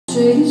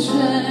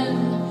Chasing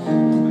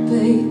the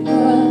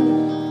paper,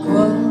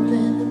 caught up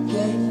in the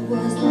game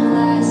was the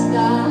last I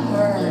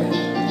heard.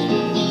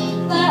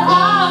 But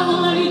I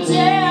want you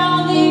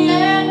down the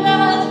end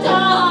of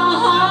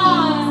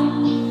time.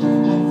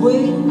 I've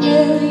waited a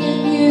million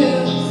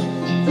years,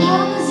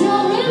 promise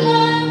you'll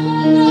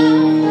remember that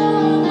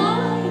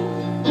you're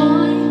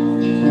mine.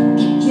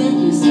 Can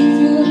you see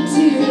through the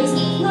tears?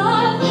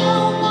 Love no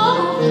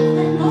more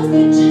than most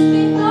bitches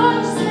before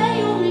you say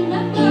you'll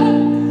remember.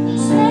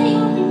 Say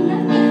you'll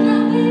remember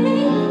now, baby.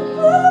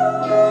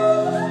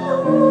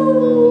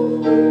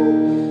 Ooh,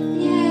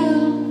 yeah,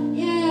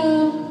 yeah,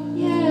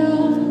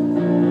 yeah.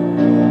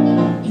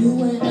 You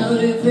went out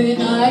every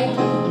night,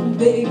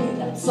 baby,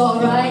 that's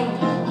alright.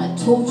 I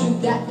told you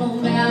that no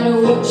matter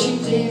what you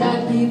did,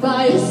 I'd be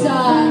by your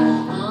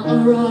side. I'm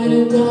a ride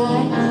or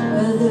die,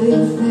 whether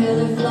you fail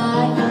or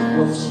fly.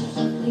 Well,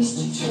 at least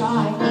you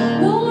try.